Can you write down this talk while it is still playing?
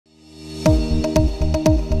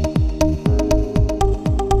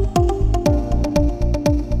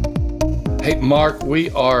Hey, Mark, we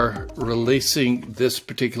are releasing this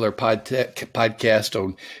particular podcast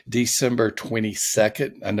on December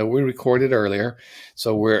 22nd. I know we recorded earlier.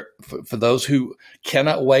 So for those who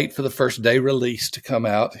cannot wait for the first day release to come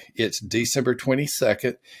out, it's December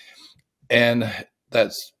 22nd. And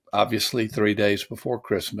that's obviously 3 days before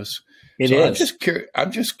Christmas. It is.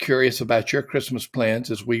 I'm just curious about your Christmas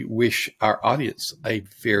plans as we wish our audience a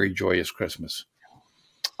very joyous Christmas.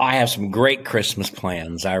 I have some great Christmas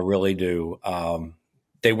plans. I really do.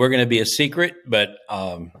 They were going to be a secret, but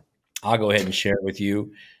I'll go ahead and share it with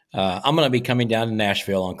you. I'm going to be coming down to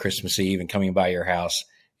Nashville on Christmas Eve and coming by your house.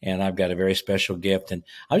 And I've got a very special gift. And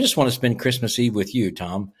I just want to spend Christmas Eve with you,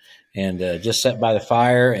 Tom, and just sit by the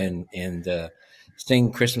fire and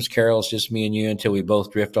sing Christmas carols, just me and you, until we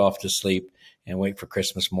both drift off to sleep and wait for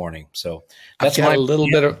Christmas morning. So that's I've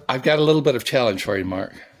got a little bit of challenge for you,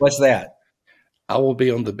 Mark. What's that? I will be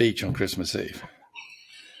on the beach on Christmas Eve.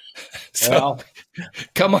 So well,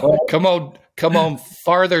 come on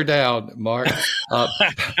farther down, Mark. All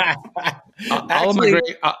of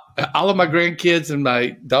my grandkids and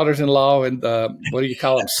my daughters-in-law and what do you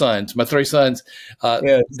call them? Sons. My three sons.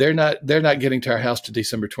 Yes. They're not getting to our house to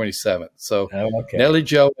December 27th. So Nellie,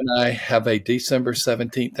 Joe, and I have a December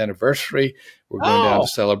 17th anniversary. We're going down to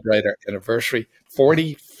celebrate our anniversary.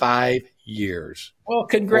 45 years. Well,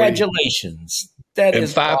 congratulations. That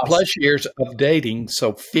is 5+ awesome. years of dating,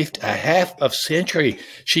 so a half of century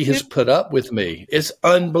she has put up with me. It's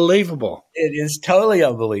unbelievable. It is totally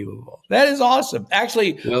unbelievable. That is awesome.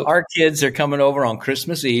 Actually, our kids are coming over on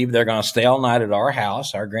Christmas Eve. They're going to stay all night at our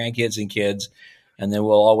house, our grandkids and kids, and then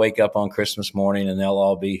we'll all wake up on Christmas morning, and they'll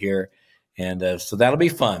all be here. And so that'll be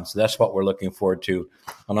fun. So that's what we're looking forward to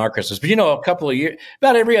on our Christmas. But, a couple of years,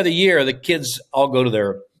 about every other year, the kids all go to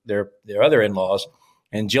their other in-laws,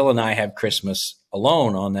 and Jill and I have Christmas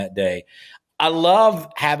alone on that day. I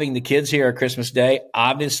love having the kids here on Christmas Day,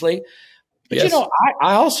 obviously. But, yes.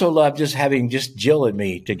 I also love just having just Jill and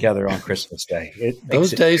me together on Christmas Day.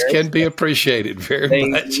 Those days can be appreciated very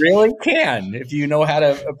much. They really can, if you know how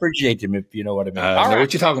to appreciate them, if you know what I mean. I know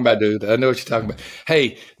what you're talking about, dude. I know what you're talking about.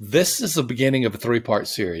 Hey, this is the beginning of a 3-part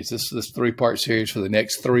series. This 3-part series for the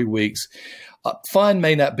next 3 weeks. Fun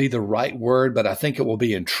may not be the right word, but I think it will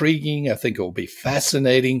be intriguing. I think it will be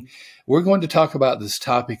fascinating. We're going to talk about this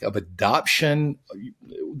topic of adoption.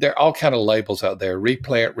 There are all kinds of labels out there,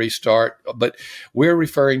 replant, restart, but we're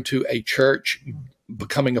referring to a church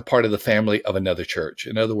becoming a part of the family of another church.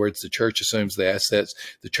 In other words, the church assumes the assets.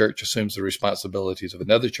 The church assumes the responsibilities of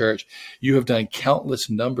another church. You have done countless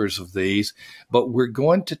numbers of these, but we're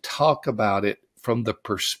going to talk about it from the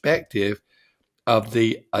perspective of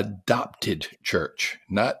the adopted church,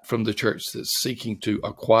 not from the church that's seeking to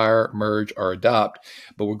acquire, merge, or adopt,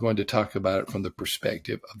 but we're going to talk about it from the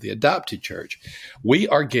perspective of the adopted church. We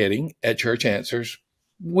are getting, at Church Answers,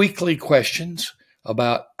 weekly questions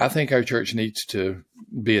about, I think our church needs to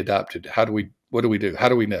be adopted. What do we do? How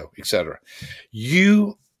do we know, etc.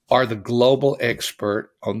 You are the global expert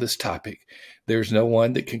on this topic. There's no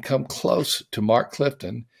one that can come close to Mark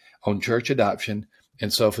Clifton on church adoption.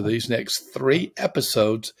 And so for these next 3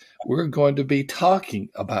 episodes, we're going to be talking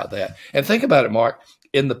about that. And think about it, Mark.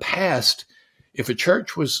 In the past, if a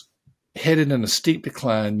church was headed in a steep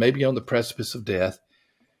decline, maybe on the precipice of death,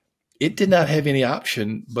 it did not have any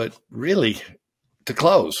option but really to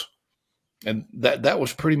close. And that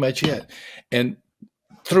was pretty much it. And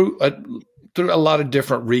through a lot of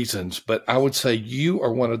different reasons, but I would say you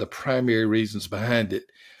are one of the primary reasons behind it.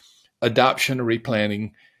 Adoption or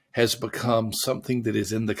replanting has become something that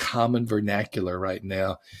is in the common vernacular right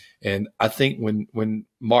now. And I think when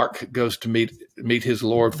Mark goes to meet his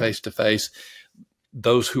Lord face to face,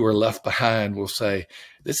 those who are left behind will say,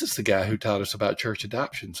 this is the guy who taught us about church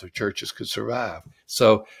adoption so churches could survive.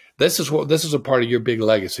 So this is a part of your big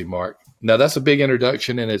legacy, Mark. Now that's a big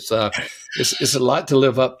introduction, and it's a lot to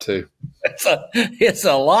live up to. It's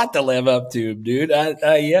a lot to live up to, dude.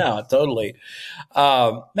 Yeah, totally.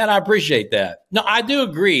 Man, I appreciate that. No, I do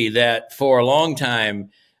agree that for a long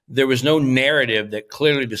time, there was no narrative that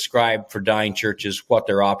clearly described for dying churches what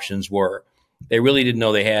their options were. They really didn't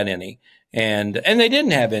know they had any. And they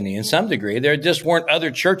didn't have any in some degree. There just weren't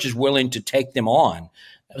other churches willing to take them on.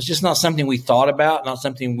 It was just not something we thought about, not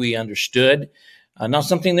something we understood, not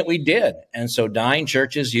something that we did. And so dying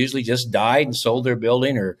churches usually just died and sold their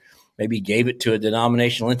building or maybe gave it to a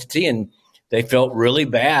denominational entity. And they felt really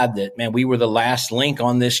bad that, man, we were the last link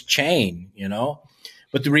on this chain,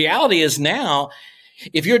 But the reality is now,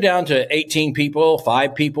 if you're down to 18 people,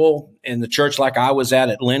 5 people in the church like I'm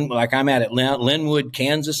at Linwood,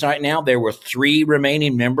 Kansas right now, there were 3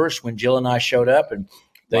 remaining members when Jill and I showed up and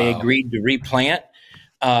they agreed to replant.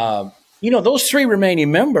 those three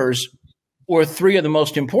remaining members were three of the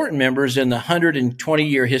most important members in the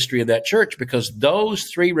 120-year history of that church, because those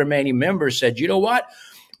three remaining members said, you know what?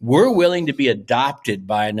 We're willing to be adopted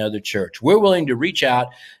by another church. We're willing to reach out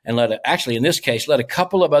and in this case, let a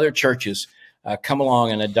couple of other churches come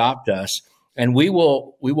along and adopt us. And we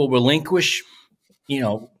will relinquish,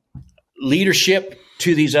 leadership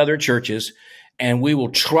to these other churches, and we will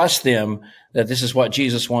trust them that this is what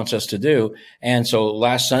Jesus wants us to do. And so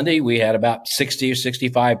last Sunday, we had about 60 or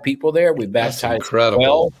 65 people there. We baptized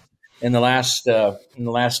 12 in the last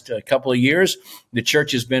couple of years. The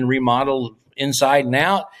church has been remodeled inside and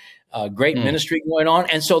out, great ministry going on.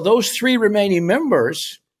 And so those three remaining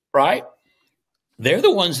members, right, they're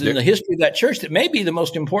the ones in the history of that church that may be the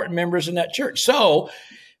most important members in that church. So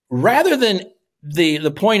rather than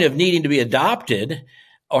the point of needing to be adopted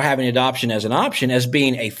or having adoption as an option as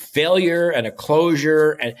being a failure and a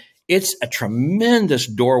closure, and it's a tremendous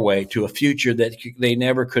doorway to a future that they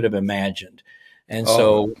never could have imagined. And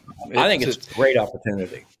so I think it's a great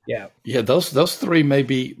opportunity. Yeah. Yeah. Those three may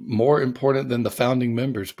be more important than the founding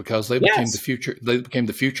members, because they became the future. They became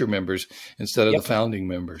the future members instead of the founding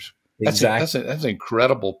members. Exactly. That's an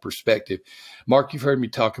incredible perspective. Mark, you've heard me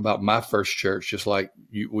talk about my first church, just like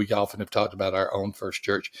we often have talked about our own first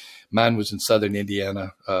church. Mine was in Southern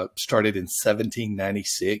Indiana, started in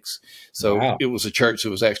 1796. So It was a church that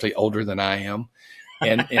was actually older than I am.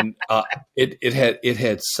 And it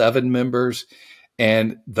had 7 members,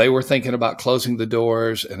 and they were thinking about closing the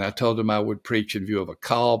doors. And I told them I would preach in view of a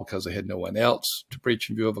call, because they had no one else to preach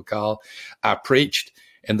in view of a call. I preached,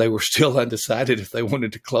 and they were still undecided if they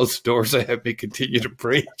wanted to close the doors and have me continue to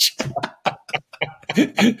preach.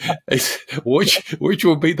 which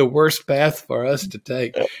will be the worst path for us to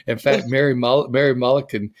take. In fact, Mary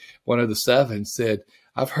Mulligan, one of the 7, said,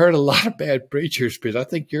 I've heard a lot of bad preachers, but I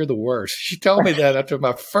think you're the worst. She told me that after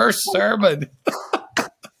my first sermon.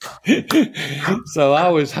 So I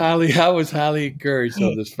was highly encouraged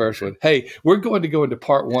on this first one. Hey, we're going to go into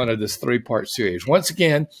part 1 of this 3-part series. Once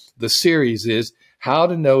again, the series is How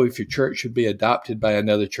to Know If Your Church Should Be Adopted by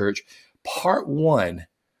Another Church. Part 1,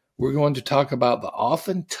 we're going to talk about the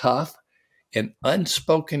often tough and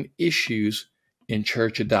unspoken issues in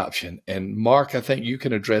church adoption. And Mark, I think you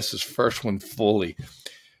can address this first one fully.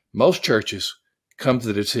 Most churches come to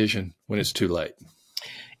the decision when it's too late.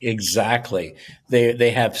 Exactly.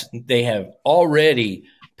 They have already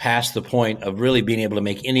passed the point of really being able to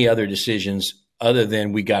make any other decisions other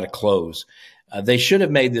than we got to close. They should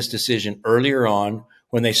have made this decision earlier on,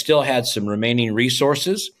 when they still had some remaining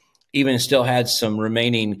resources, even still had some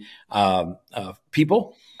remaining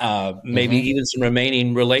people, maybe even some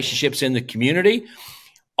remaining relationships in the community.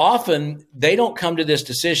 Often they don't come to this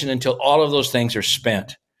decision until all of those things are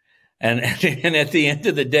spent. And at the end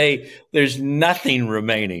of the day, there's nothing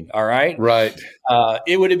remaining. All right. Right.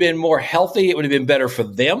 It would have been more healthy. It would have been better for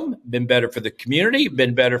them, been better for the community,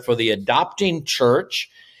 been better for the adopting church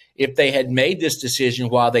if they had made this decision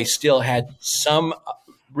while they still had some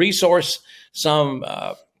resource, some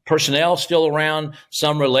personnel still around,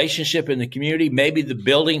 some relationship in the community. Maybe the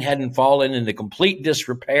building hadn't fallen into complete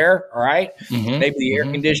disrepair. All right. Maybe the air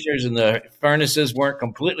conditioners and the furnaces weren't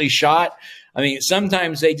completely shot. I mean,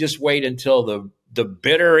 sometimes they just wait until the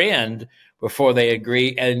bitter end before they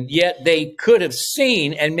agree. And yet they could have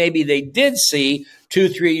seen, and maybe they did see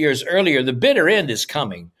 2-3 years earlier, the bitter end is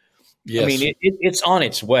coming. Yes. I mean, it's on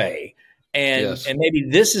its way. And maybe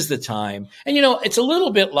this is the time. And, it's a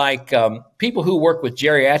little bit like people who work with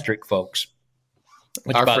geriatric folks,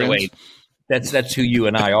 which, by the way, that's who you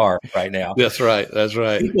and I are right now. That's right. That's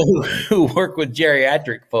right. People who work with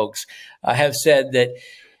geriatric folks have said that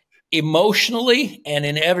emotionally and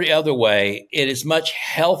in every other way, it is much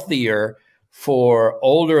healthier for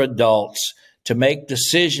older adults to make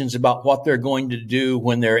decisions about what they're going to do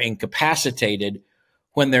when they're incapacitated,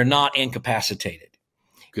 when they're not incapacitated.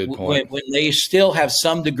 Good point. When they still have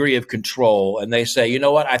some degree of control, and they say, you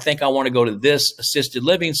know what, I think I want to go to this assisted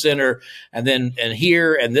living center and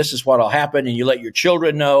here, and this is what will happen. And you let your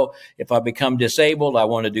children know, if I become disabled, I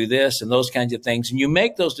want to do this and those kinds of things. And you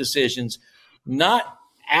make those decisions not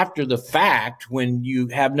after the fact, when you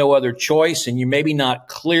have no other choice and you're maybe not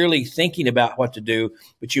clearly thinking about what to do,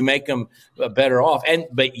 but you make them better off.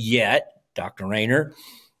 But yet, Dr. Rayner,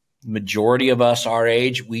 majority of us our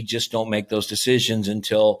age, we just don't make those decisions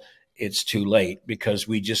until it's too late, because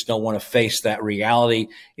we just don't want to face that reality.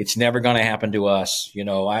 It's never going to happen to us.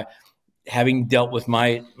 Having dealt with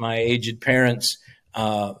my aged parents,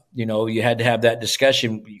 you had to have that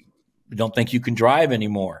discussion. You don't think you can drive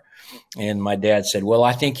anymore. And my dad said, well,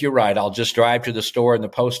 I think you're right. I'll just drive to the store and the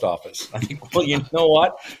post office. I think, well, you know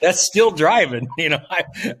what? That's still driving.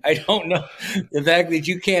 I don't know. The fact that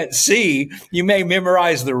you can't see, you may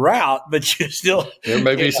memorize the route, but you still. There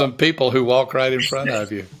may be some people who walk right in front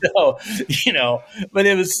of you. So, but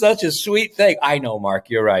it was such a sweet thing. I know, Mark,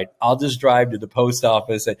 you're right. I'll just drive to the post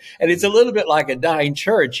office. And it's a little bit like a dying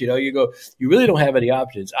church. You go, you really don't have any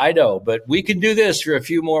options. I know, but we can do this for a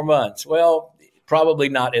few more months. Well, probably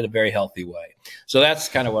not in a very healthy way. So that's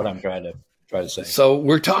kind of what I'm trying to say. So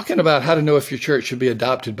we're talking about how to know if your church should be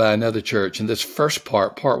adopted by another church. And this first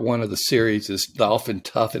part one of the series, is the often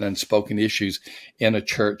tough and unspoken issues in a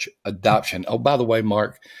church adoption. Oh, by the way,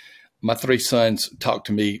 Mark, my 3 sons talk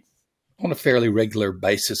to me on a fairly regular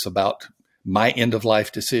basis about my end of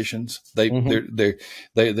life decisions. They're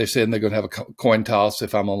saying they're going to have a coin toss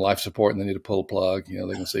if I'm on life support and they need to pull a plug. They're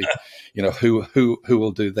going to see, who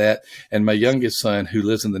will do that. And my youngest son, who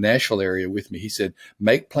lives in the Nashville area with me, he said,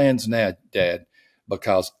 "Make plans now, Dad,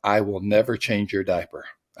 because I will never change your diaper.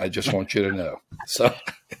 I just want you to know." So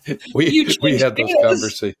we had those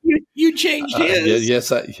conversations. You changed his. Yes,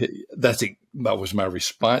 that was my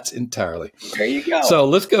response entirely. There you go. So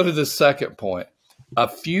let's go to the second point. A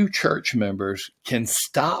few church members can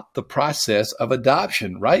stop the process of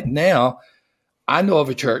adoption. Right now, I know of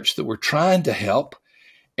a church that we're trying to help,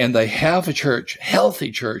 and they have a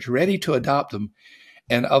healthy church, ready to adopt them.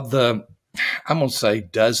 And of the, I'm going to say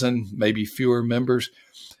dozen, maybe fewer members,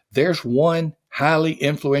 there's one highly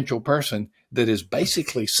influential person that is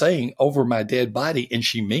basically saying, "Over my dead body," and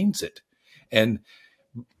she means it. And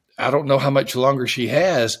I don't know how much longer she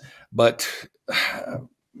has, but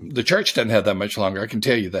the church doesn't have that much longer. I can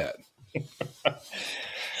tell you that.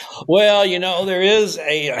 Well, there is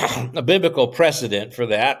a biblical precedent for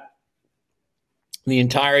that. The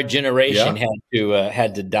entire generation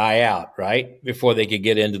had to die out, right, before they could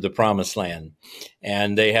get into the promised land.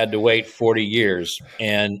 And they had to wait 40 years.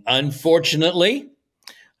 And unfortunately,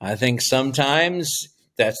 I think sometimes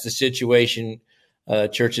that's the situation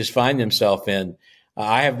churches find themselves in.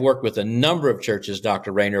 I have worked with a number of churches,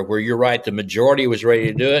 Dr. Rayner, where you're right, the majority was ready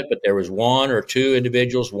to do it, but there was 1 or 2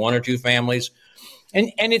 individuals, 1 or 2 families. And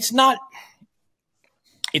it's not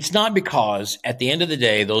because at the end of the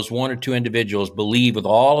day, those 1 or 2 individuals believe with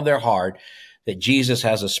all of their heart that Jesus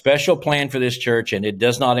has a special plan for this church and it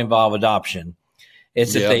does not involve adoption.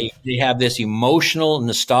 It's that they have this emotional,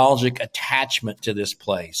 nostalgic attachment to this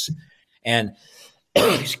place. And,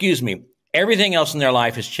 excuse me, everything else in their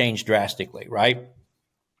life has changed drastically, right?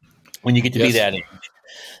 When you get to be that age.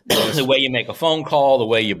 The way you make a phone call, the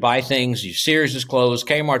way you buy things, your Sears is closed,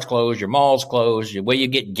 Kmart's closed, your mall's closed, the way you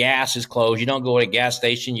get gas is closed. You don't go to a gas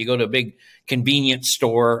station, you go to a big convenience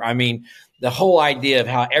store. I mean, the whole idea of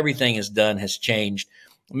how everything is done has changed.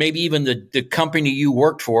 Maybe even the company you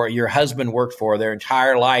worked for, your husband worked for, their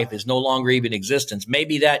entire life is no longer even in existence.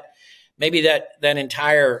 Maybe that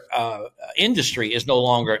entire industry is no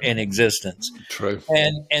longer in existence. True.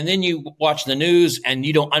 And then you watch the news and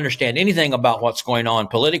you don't understand anything about what's going on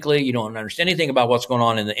politically. You don't understand anything about what's going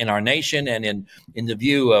on in our nation and in the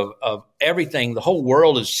view of everything. The whole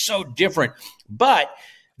world is so different. But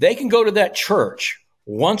they can go to that church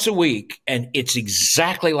once a week and it's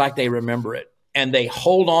exactly like they remember it. And they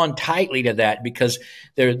hold on tightly to that because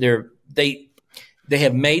they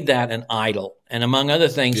have made that an idol. And among other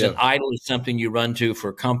things, an idol is something you run to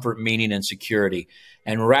for comfort, meaning, and security.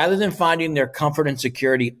 And rather than finding their comfort and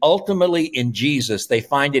security ultimately in Jesus, they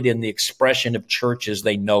find it in the expression of church as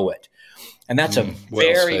they know it. And that's a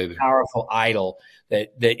very powerful idol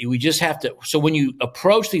that we just have to. So when you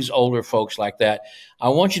approach these older folks like that, I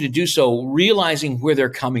want you to do so realizing where they're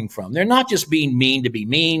coming from. They're not just being mean to be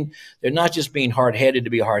mean. They're not just being hard-headed to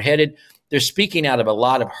be hard-headed. They're speaking out of a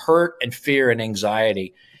lot of hurt and fear and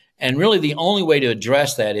anxiety. And really the only way to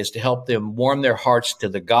address that is to help them warm their hearts to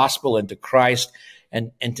the gospel and to Christ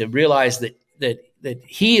and to realize that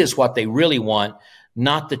he is what they really want,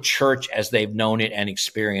 not the church as they've known it and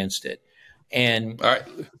experienced it. And all right.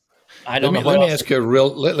 Let me ask you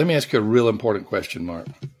a real important question, Mark.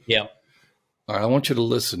 Yeah. All right, I want you to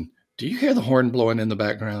listen. Do you hear the horn blowing in the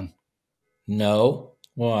background? No.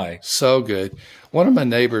 Why? So good. One of my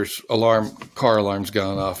neighbor's car alarm's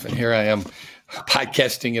gone off, and here I am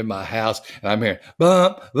podcasting in my house, and I'm hearing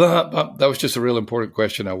bump, bump, bump. That was just a real important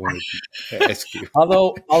question I wanted to ask you.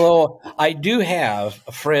 Although I do have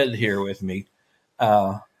a friend here with me.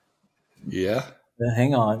 Yeah.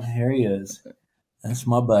 Hang on. Here he is. That's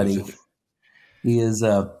my buddy. He is.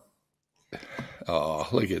 Oh,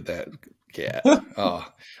 look at that cat. Oh,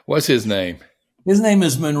 what's his name? His name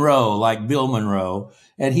is Monroe, like Bill Monroe,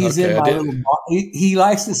 and he's in my little. He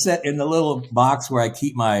likes to sit in the little box where I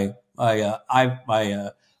keep my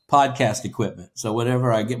my podcast equipment. So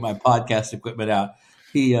whenever I get my podcast equipment out,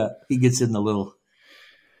 he gets in the little.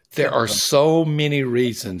 There are so many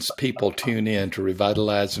reasons people tune in to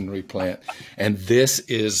Revitalize and Replant, and this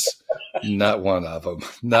is not one of them.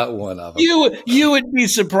 Not one of them. You would be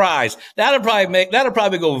surprised. That'll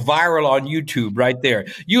probably go viral on YouTube right there.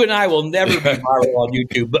 You and I will never be viral on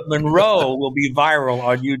YouTube, but Monroe will be viral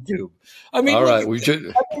on YouTube. I mean, all right, we've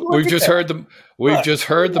just heard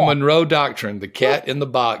the Monroe Doctrine. The cat in the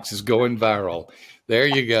box is going viral. There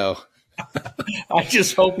you go. I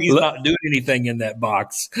just hope he's not doing anything in that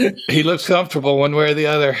box. He looks comfortable one way or the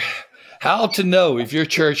other. How to know if your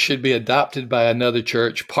church should be adopted by another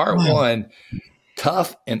church. Part 1,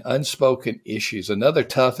 tough and unspoken issues. Another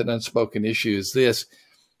tough and unspoken issue is this.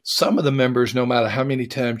 Some of the members, no matter how many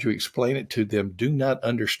times you explain it to them, do not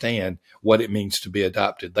understand what it means to be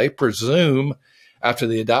adopted. They presume after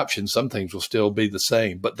the adoption, some things will still be the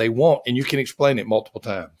same, but they won't, and you can explain it multiple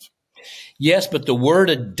times. Yes, but the word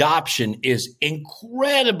adoption is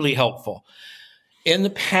incredibly helpful. In the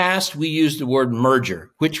past, we used the word merger,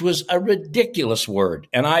 which was a ridiculous word.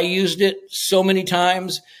 And I used it so many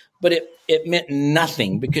times, but it meant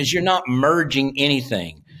nothing because you're not merging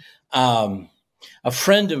anything. A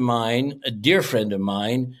friend of mine, a dear friend of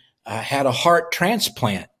mine, had a heart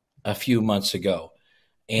transplant a few months ago.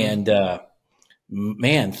 And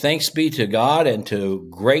man, thanks be to God and to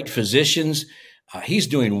great physicians. He's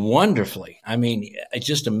doing wonderfully. I mean, it's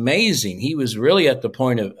just amazing. He was really at the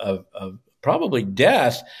point of probably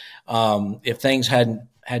death if things hadn't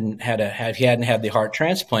had the heart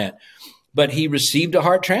transplant. But he received a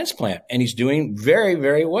heart transplant, and he's doing very,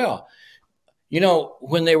 very well. You know,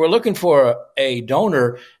 when they were looking for a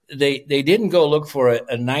donor, they didn't go look for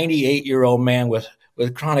a 98-year-old man with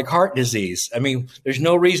chronic heart disease. I mean, there's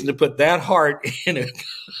no reason to put that heart in a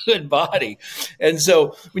good body. And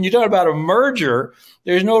so when you talk about a merger,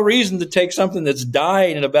 there's no reason to take something that's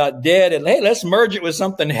dying and about dead and, hey, let's merge it with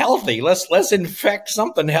something healthy. Let's infect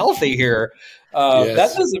something healthy here. Yes.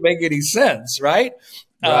 That doesn't make any sense, right?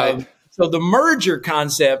 Right. So the merger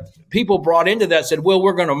concept, people brought into that said, well,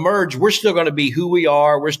 we're going to merge. We're still going to be who we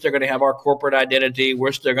are. We're still going to have our corporate identity.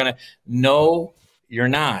 We're still going to. No, you're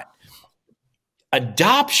not.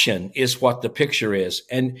 Adoption is what the picture is.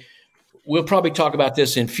 And we'll probably talk about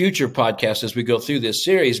this in future podcasts as we go through this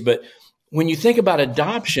series. But when you think about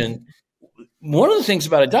adoption, one of the things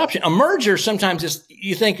about adoption, a merger sometimes is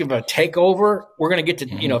you think of a takeover. We're going to get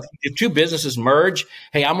to, if two businesses merge,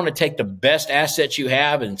 hey, I'm going to take the best assets you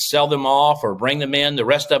have and sell them off or bring them in. The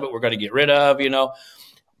rest of it we're going to get rid of,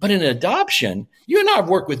 But in adoption, you and I have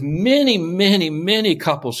worked with many, many, many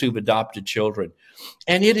couples who've adopted children.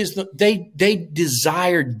 And it is they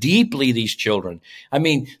desire deeply these children. I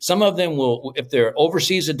mean, some of them will, if they're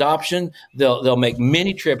overseas adoption, they'll make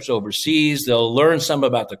many trips overseas. They'll learn some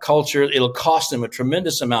about the culture. It'll cost them a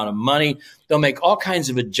tremendous amount of money. They'll make all kinds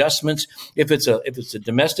of adjustments. If it's a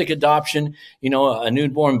domestic adoption, a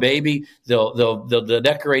newborn baby, they'll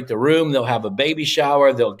decorate the room. They'll have a baby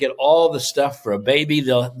shower. They'll get all the stuff for a baby.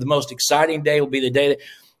 The most exciting day will be the day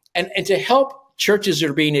and to help churches that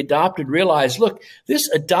are being adopted realize, look, this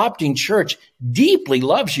adopting church deeply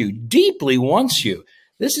loves you, deeply wants you.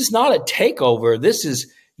 This is not a takeover.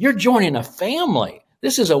 You're joining a family.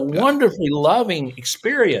 This is a wonderfully loving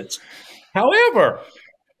experience. However,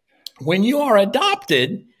 when you are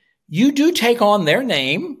adopted, you do take on their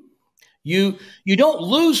name. You don't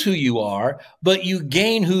lose who you are, but you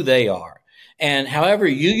gain who they are. And however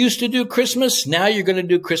you used to do Christmas, now you're going to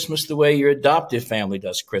do Christmas the way your adoptive family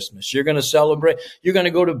does Christmas. You're going to celebrate. You're going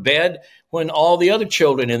to go to bed when all the other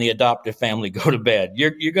children in the adoptive family go to bed.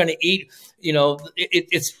 You're going to eat,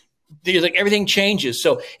 it's like everything changes.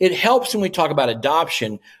 So it helps when we talk about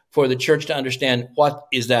adoption for the church to understand what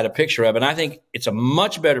is that a picture of. And I think it's a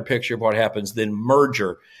much better picture of what happens than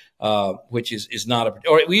merger, which is not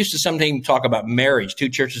or we used to sometimes talk about marriage. Two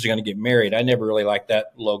churches are going to get married. I never really liked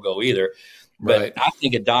that logo either. But right. I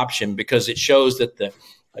think adoption, because it shows that the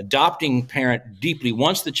adopting parent deeply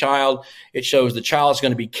wants the child. It shows the child is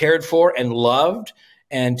going to be cared for and loved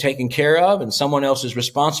and taken care of, and someone else is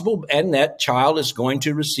responsible. And that child is going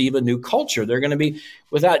to receive a new culture. They're going to be,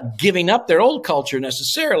 without giving up their old culture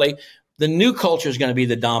necessarily, the new culture is going to be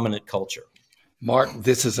the dominant culture. Mark,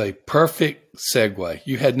 this is a perfect segue.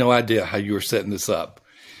 You had no idea how you were setting this up.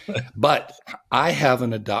 But I have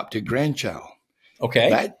an adopted grandchild.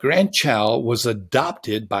 Okay. That grandchild was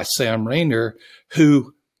adopted by Sam Rayner,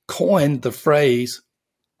 who coined the phrase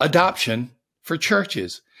adoption for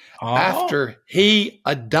churches after he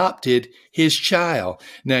adopted his child.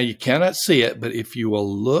 Now, you cannot see it, but if you will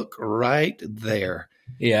look right there,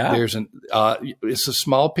 Yeah. It's a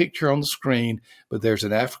small picture on the screen, but there's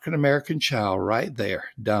an African-American child right there,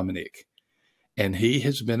 Dominic, and he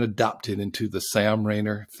has been adopted into the Sam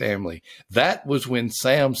Rayner family. That was when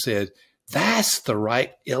Sam said, that's the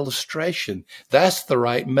right illustration. That's the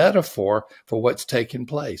right metaphor for what's taking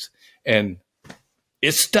place. And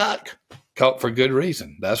it stuck for good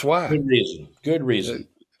reason. That's why. Good reason. Good reason.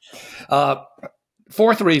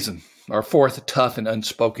 Fourth reason, or fourth tough and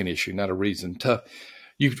unspoken issue, not a reason. Tough.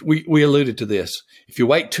 We alluded to this. If you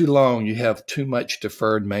wait too long, you have too much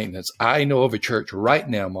deferred maintenance. I know of a church right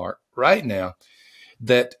now, Mark, right now,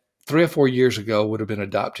 that 3 or 4 years ago would have been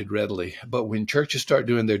adopted readily. But when churches start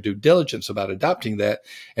doing their due diligence about adopting that,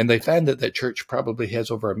 and they find that that church probably has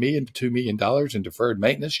over $1 million to $2 million in deferred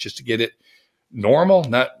maintenance just to get it normal,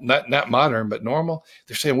 not modern, but normal,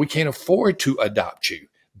 they're saying we can't afford to adopt you.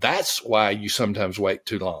 That's why you sometimes wait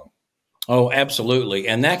too long. Oh, absolutely.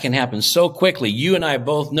 And that can happen so quickly. You and I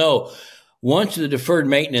both know once the deferred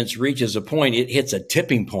maintenance reaches a point, it hits a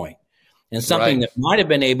tipping point. And something that might have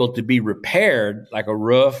been able to be repaired, like a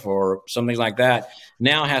roof or something like that,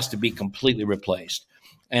 now has to be completely replaced.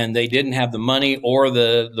 And they didn't have the money or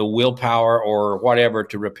the willpower or whatever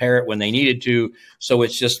to repair it when they needed to. So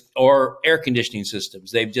it's just, or air conditioning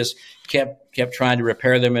systems. They've just kept trying to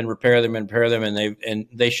repair them, and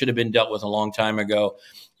they should have been dealt with a long time ago.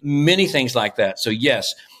 Many things like that. So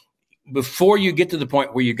yes, before you get to the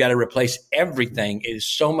point where you've got to replace everything, it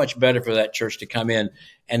is so much better for that church to come in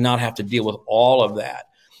and not have to deal with all of that.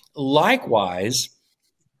 Likewise,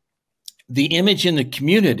 the image in the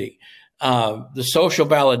community, the social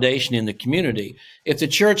validation in the community. If the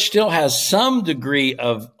church still has some degree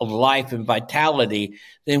of life and vitality,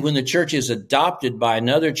 then when the church is adopted by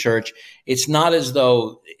another church, it's not as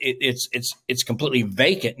though it's completely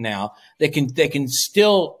vacant now. They can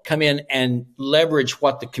still come in and leverage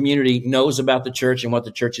what the community knows about the church and what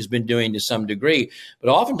the church has been doing to some degree.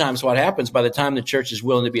 But oftentimes what happens by the time the church is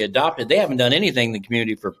willing to be adopted, they haven't done anything in the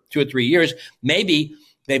community for 2 or 3 years. Maybe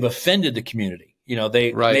they've offended the community. You know,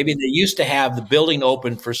 maybe they used to have the building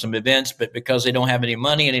open for some events, but because they don't have any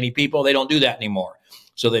money and any people, they don't do that anymore.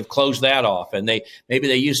 So they've closed that off. And maybe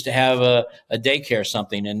they used to have a daycare or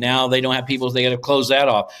something, and now they don't have people, so they got to close that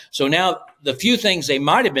off. So now the few things they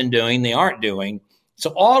might have been doing, they aren't doing.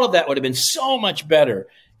 So all of that would have been so much better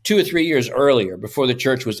 2 or 3 years earlier, before the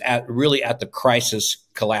church was really at the crisis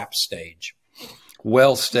collapse stage.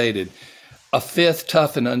 Well stated. A fifth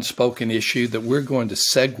tough and unspoken issue that we're going to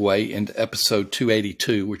segue into episode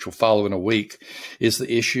 282, which will follow in a week, is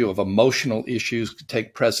the issue of emotional issues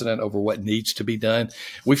take precedent over what needs to be done.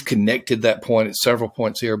 We've connected that point at several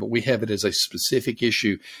points here, but we have it as a specific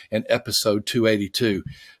issue in episode 282.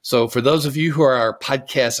 So for those of you who are our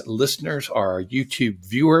podcast listeners or our YouTube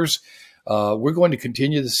viewers, we're going to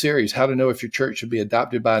continue the series, How to Know If Your Church Should Be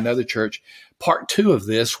Adopted by Another Church. Part 2 of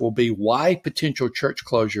this will be why potential church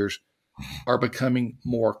closures are becoming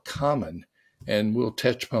more common. And we'll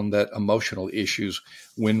touch upon that emotional issues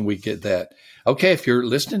when we get that. Okay, if you're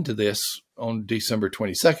listening to this on December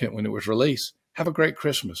 22nd when it was released, have a great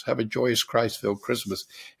Christmas. Have a joyous Christ-filled Christmas.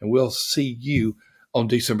 And we'll see you on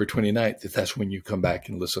December 29th if that's when you come back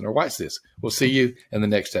and listen or watch this. We'll see you in the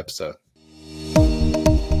next episode.